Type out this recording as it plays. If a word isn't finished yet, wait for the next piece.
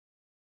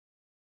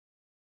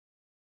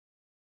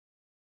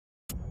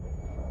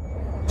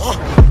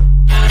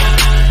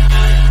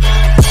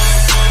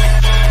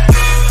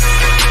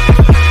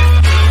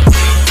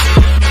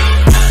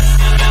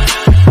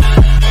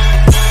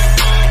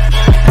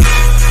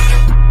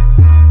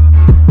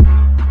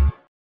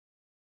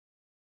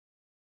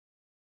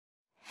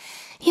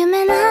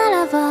夢な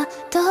らば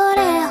ど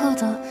れほ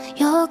ど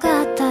良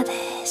かったで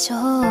しょ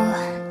う。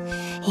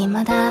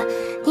未だ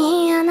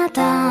にあな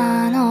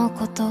たの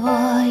こと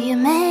を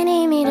夢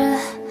に見る。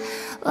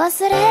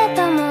忘れ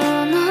たも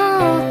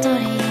のを取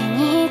り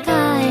に帰る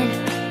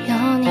よ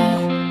うに、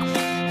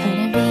古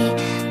び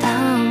た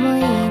思い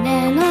出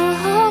の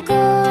誇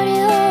り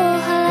を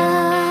払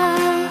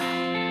う。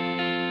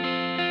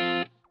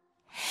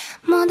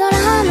戻ら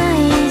ない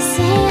幸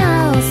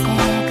せ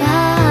が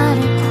ある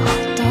こ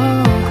とを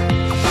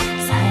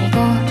最後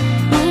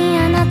に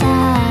あなた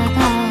が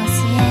教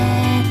え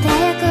て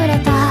くれ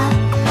た。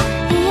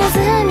言えず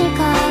に隠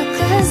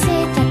して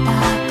た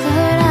暗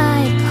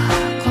い過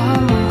去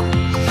も、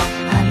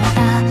あなた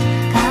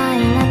がい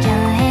なきゃ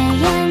永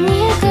遠に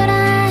暗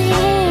い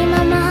ま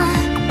ま。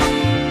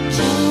き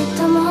っと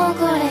もうこ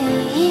れ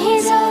以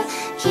上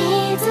傷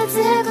つ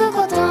くこ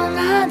とな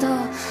ど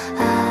あ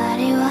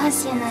りは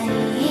しな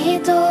い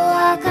と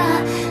わか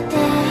ってい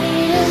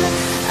る。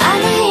あ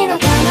の日の悲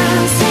し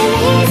み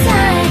さ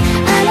え、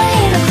あの日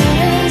の苦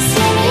し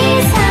み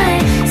さ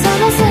え、そ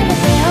の全て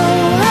を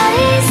愛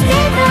して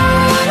た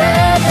あな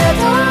た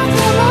と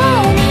共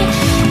に、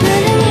胸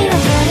に残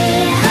り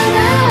離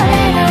れ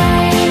な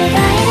い苦い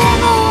レ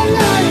モンの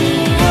匂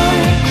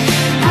い。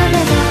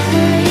雨が降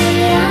り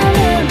止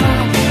むま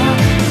では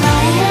帰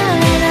れ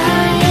な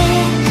い。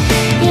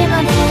今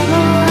でも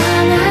あ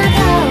なた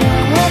は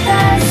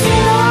私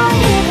の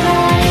光。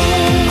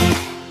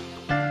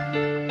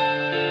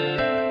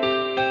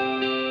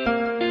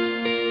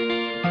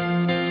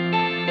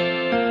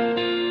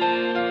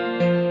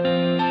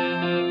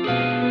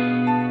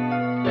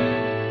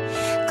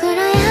暗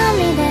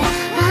闇で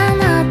あ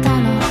なた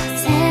の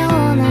背を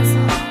なぞ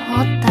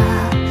った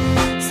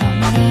その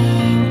輪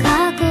郭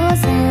を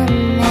鮮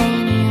明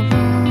に覚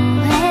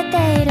えて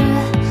いる。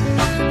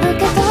受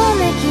け止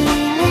めき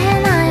れ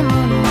ないも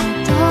の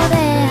と出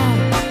会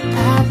うた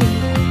び、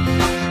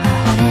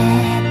溢れ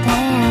て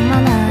やま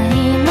ない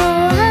の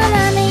は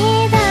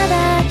涙だ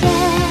け。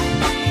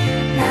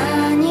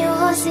何を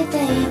して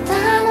いた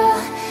の、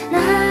何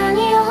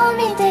を見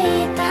て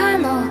いた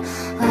の、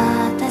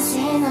私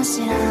の知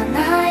らな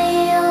い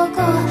横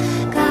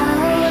顔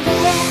で。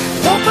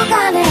どこか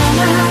であ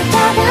なた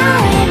が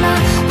今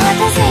私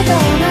と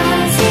同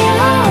じよ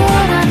う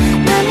な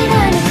涙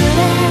に暮れ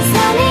寂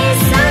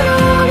しさの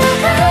中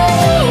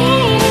に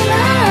いるな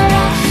ら、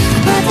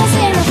私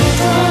のこ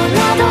とな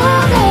どど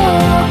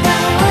うか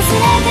忘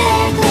れて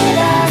くだ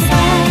さ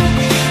い。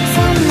そ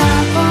んな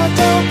こと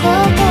心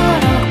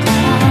か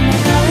ら願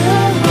う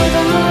ほど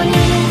に、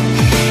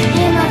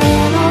今で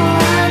も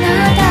あな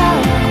た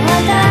は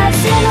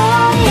私の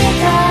光。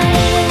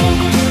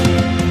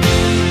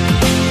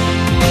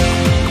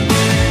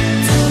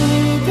自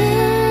分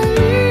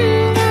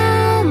が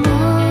思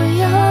う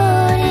よ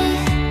り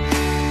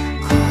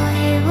恋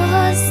を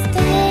して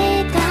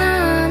いた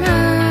あな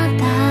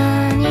た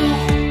に、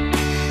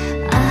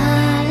あ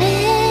れ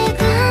か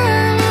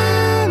ら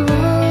思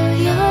う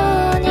よ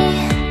うに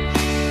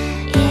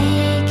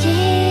息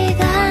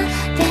が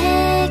で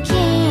き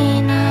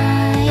な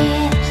い。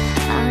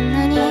あんな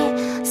に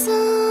そ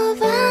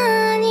ば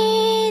に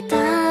いた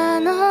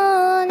の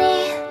に、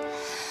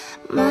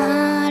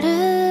まる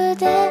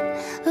で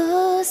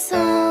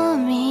嘘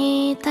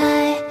みた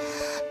い。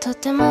と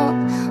ても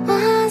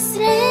忘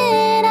れ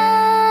ら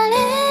れ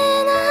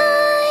な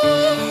い。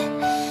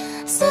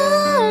そ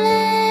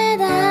れ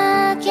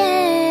だ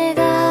けが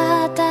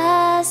確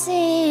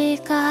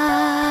か。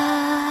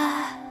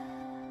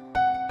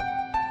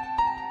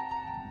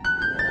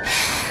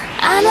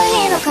あの日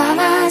の悲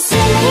しみ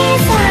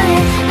さえ、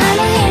あの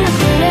日の苦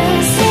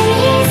しみ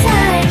さ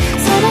え、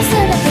その全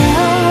て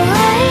を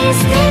愛し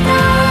てた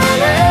あ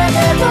なた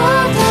と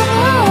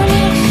共に、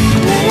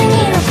胸に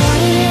残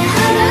り離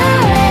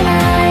れな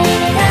い苦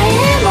い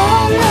レモ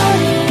ンの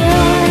匂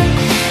い。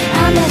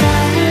雨が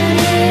降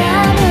り止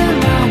む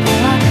まで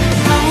は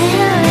帰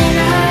られ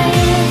ない。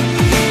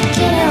切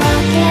り分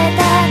けた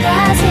果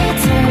実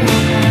の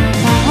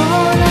片方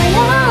のよ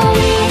う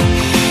に、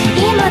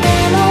今で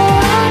も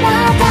あな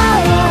た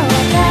は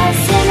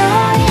私の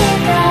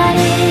光。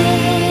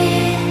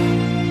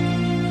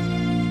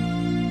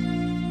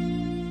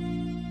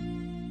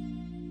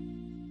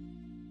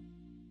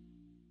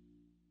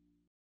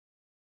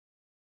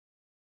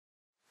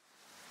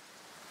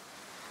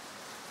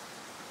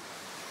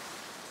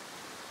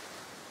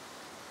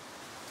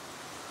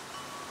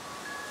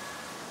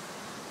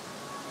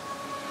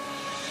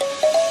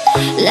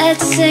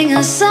Let's sing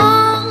a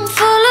song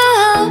full of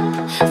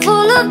hope,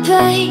 full of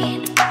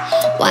pain.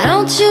 Why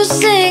don't you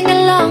sing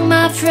along,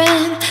 my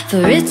friend?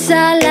 For it's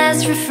our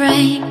last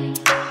refrain.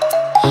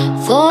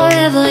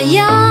 Forever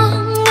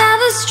young,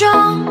 ever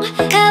strong,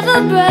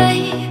 ever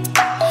brave.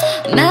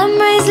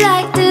 Memories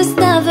like this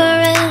never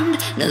end.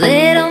 No,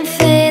 they don't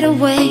fade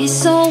away.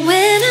 So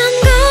when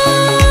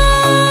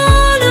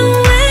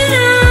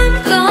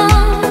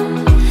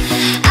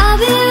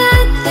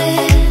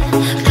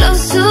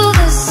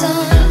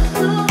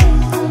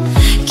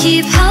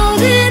Keep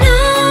holding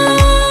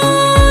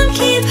on,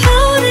 keep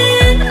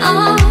holding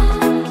on,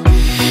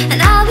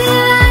 and I'll be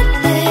right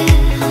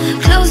there,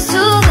 close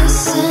to the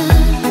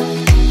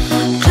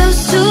sun,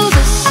 close to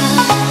the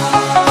sun.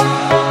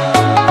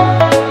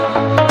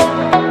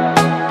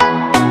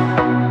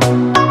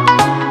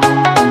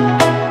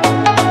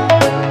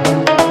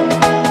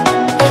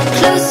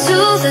 Close to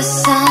the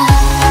sun.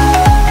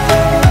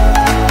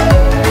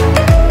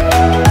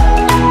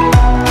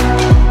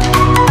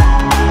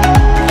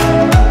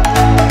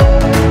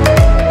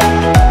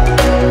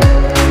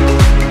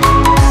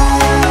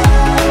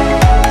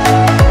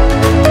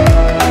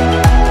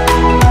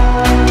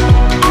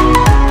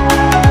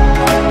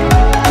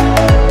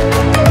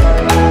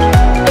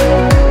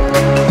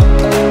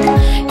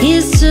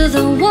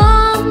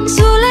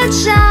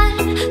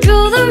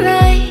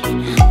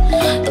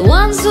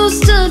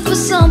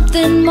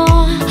 Something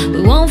more,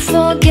 we won't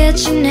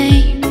forget your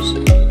names.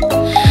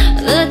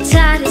 The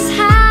tide is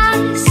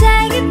high,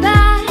 say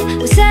goodbye,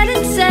 we're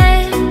setting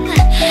sail,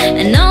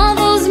 and all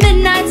those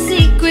midnight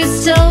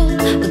secrets told,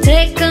 we'll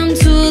take them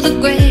to the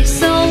grave.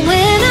 So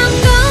when I'm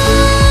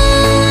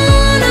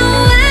gone,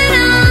 oh when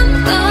I'm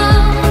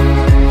gone,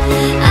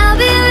 I'll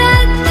be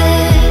right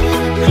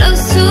there,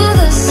 close to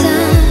the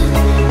sun.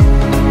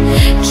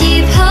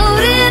 Keep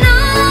holding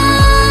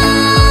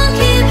on,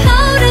 keep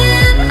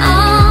holding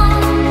on,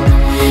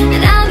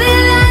 and I'll be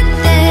right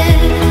there,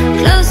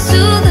 close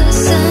to the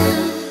sun,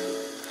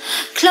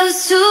 close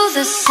to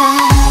the sun.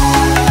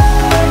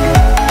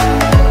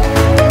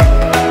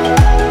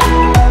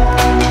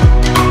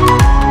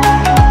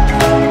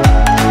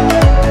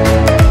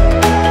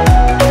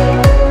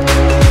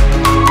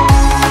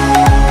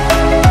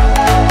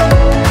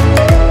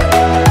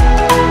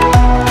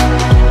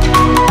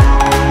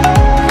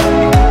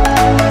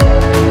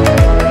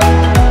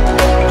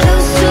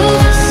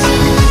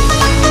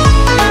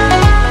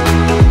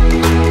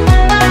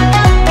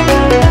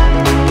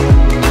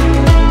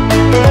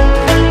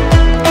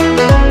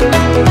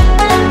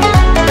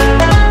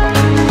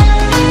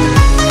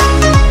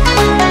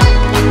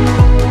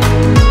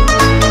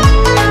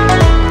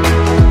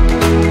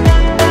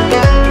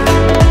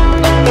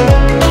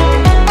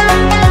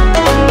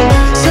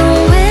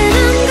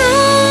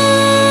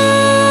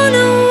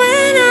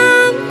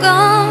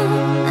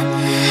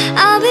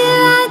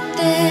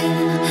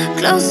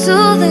 Close to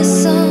the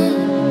sun.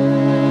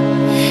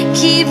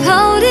 Keep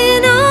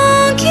holding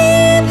on,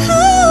 keep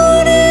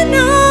holding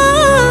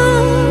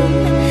on,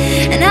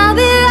 and I'll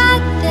be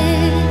right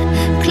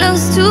there,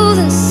 close to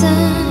the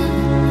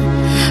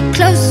sun,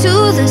 close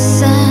to the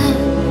sun.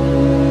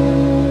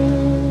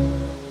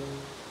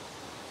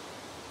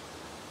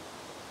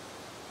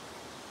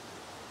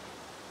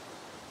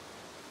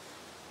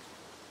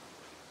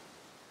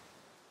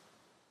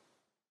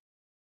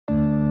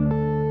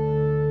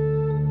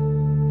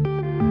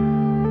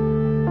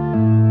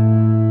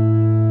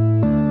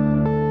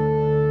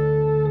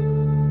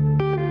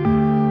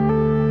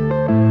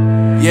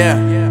 Yeah.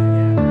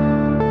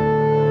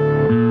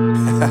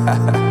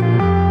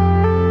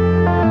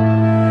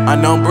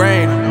 Unknown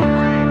Brain,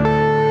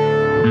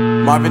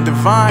 Marvin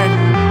Devine.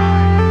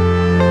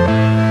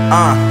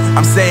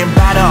 I'm saying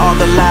bye to all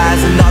the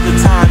lies and all the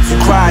times you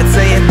cried,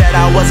 saying that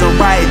I wasn't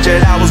right,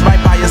 yet I was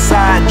right by your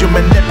side. You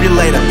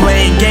manipulator,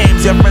 playing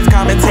games, your friends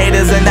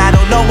commentators, and I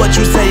don't know what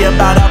you say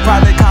about our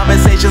private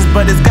conversations,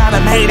 but it's got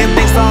them hating.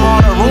 Thanks to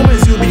all the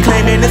rumors you be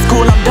claiming, it's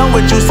cool I'm done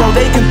with you, so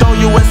they can throw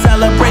you a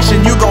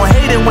celebration. You gon'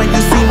 hate it when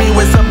you see me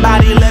with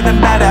somebody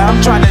living better. I'm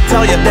trying to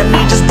tell you that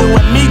me just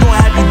doing me gon'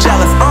 have you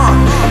jealous.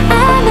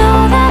 I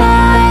know that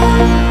I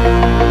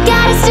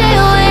gotta stay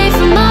away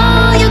from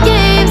all your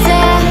games,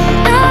 yeah.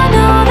 I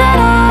know that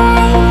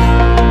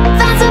I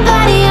found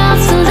somebody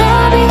else to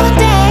love me one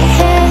day,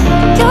 yeah.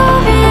 You'll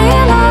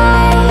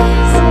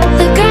realize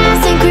the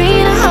grass ain't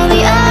greener on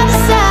the other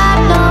side,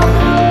 no.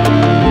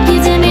 You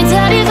did me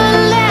dirty for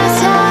the last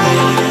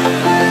time,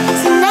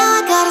 so now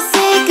I gotta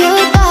say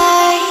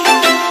goodbye.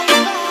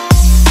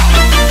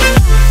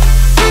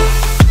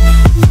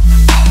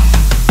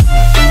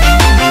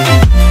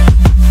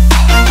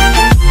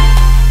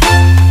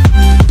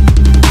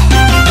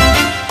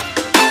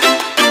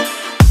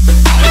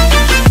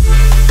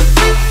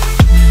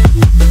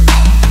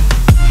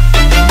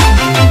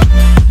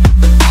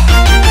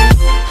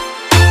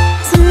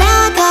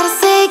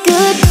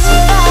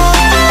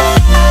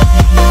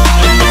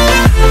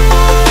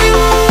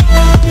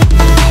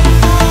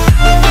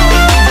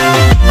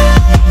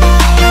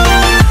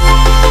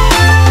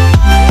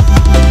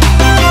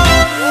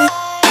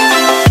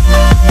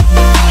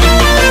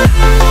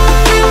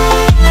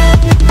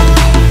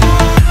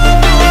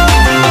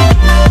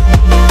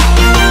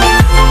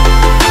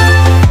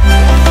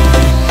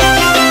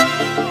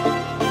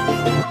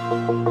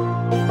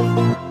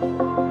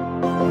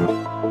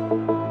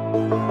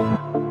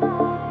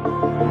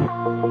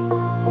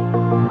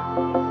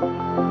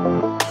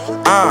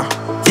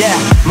 Yeah,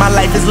 my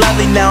life is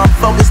lovely now, I'm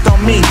focused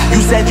on me.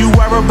 You said you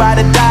were about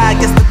to die, I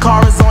guess the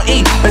car is on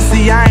E. But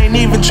see, I ain't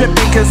even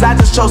tripping, cause I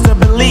just chose to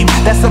believe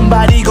that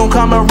somebody gon'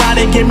 come around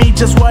and give me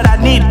just what I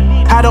need.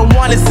 I don't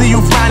wanna see you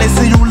frowning,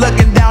 see you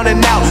looking down and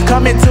out,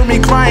 coming to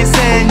me crying,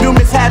 saying you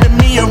miss having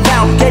me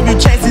around. Gave you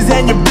chances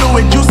and you blew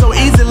it, you so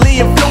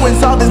easily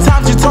influenced. All the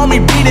times you told me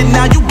beat it,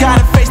 now you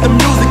gotta face the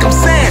music. I'm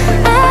saying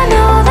I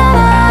know that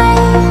I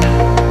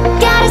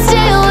gotta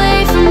stay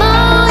away from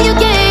all your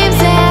games,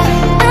 yeah.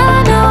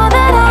 I know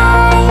that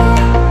I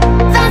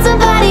found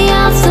somebody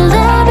else to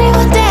love me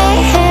one day,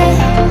 yeah.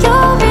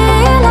 You'll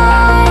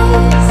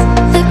realize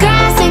the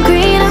grass ain't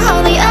greener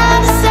on the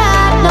other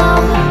side,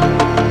 no.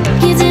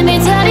 You did me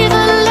dirty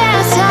for the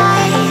last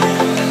time,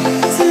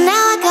 so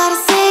now I gotta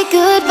say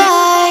goodbye.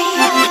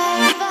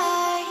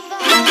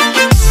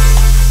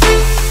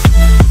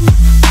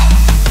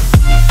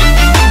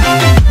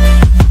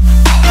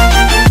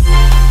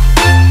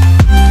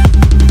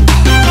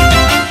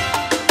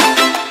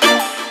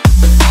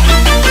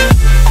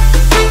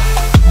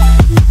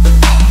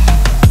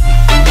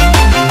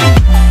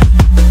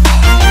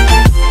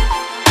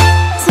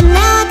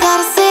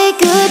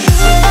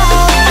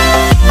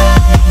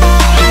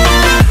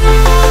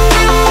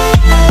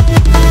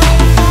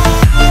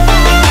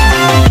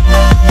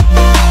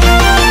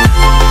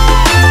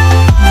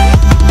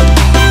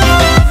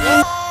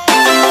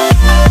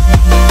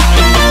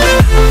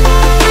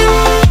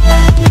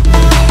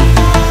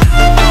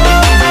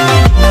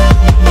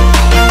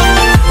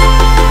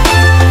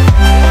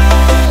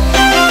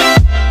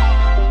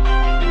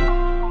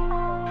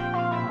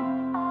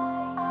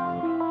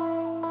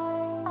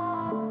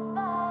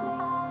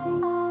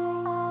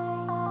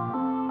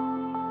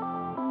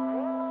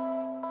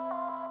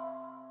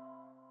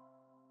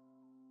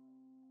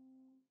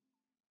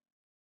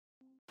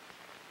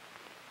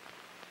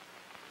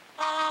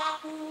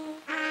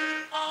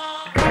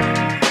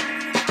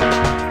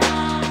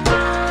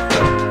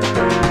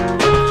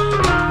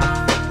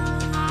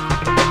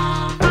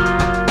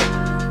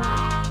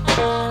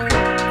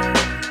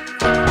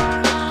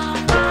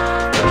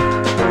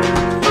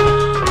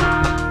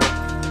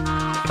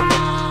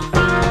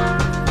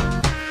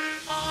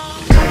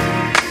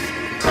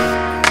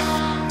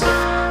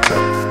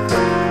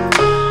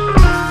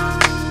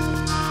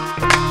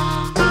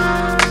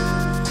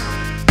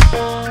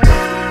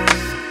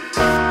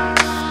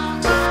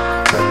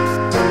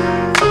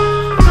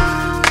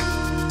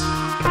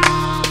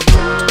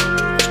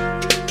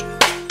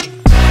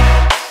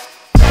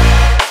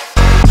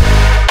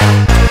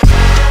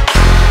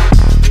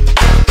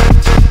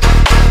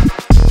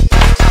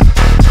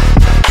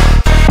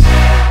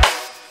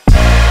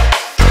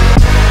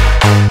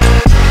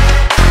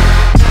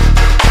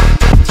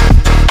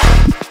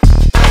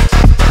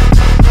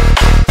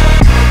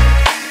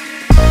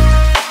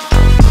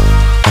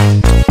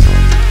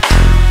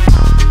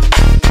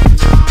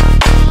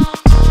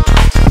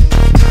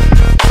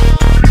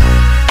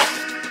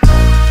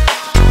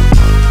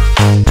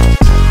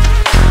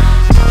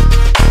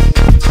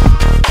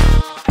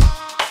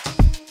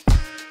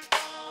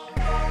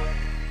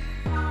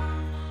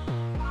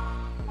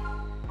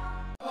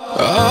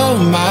 Oh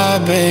my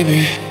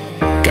baby,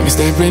 got me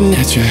staring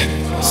at you.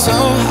 So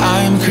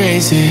I'm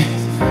crazy,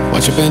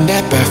 won't you bend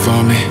that back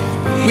for me?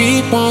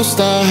 We won't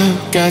stop,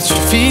 got your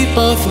feet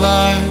both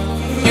locked.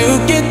 You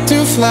get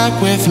to fly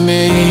with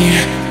me.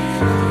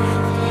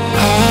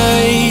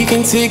 I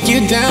can take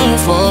you down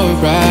for a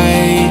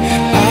ride.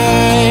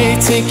 I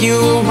take you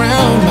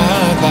around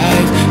my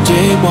life.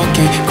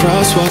 Jaywalking,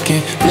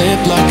 crosswalking,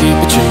 lip locking,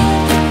 but you,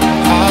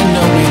 I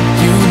know it,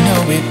 you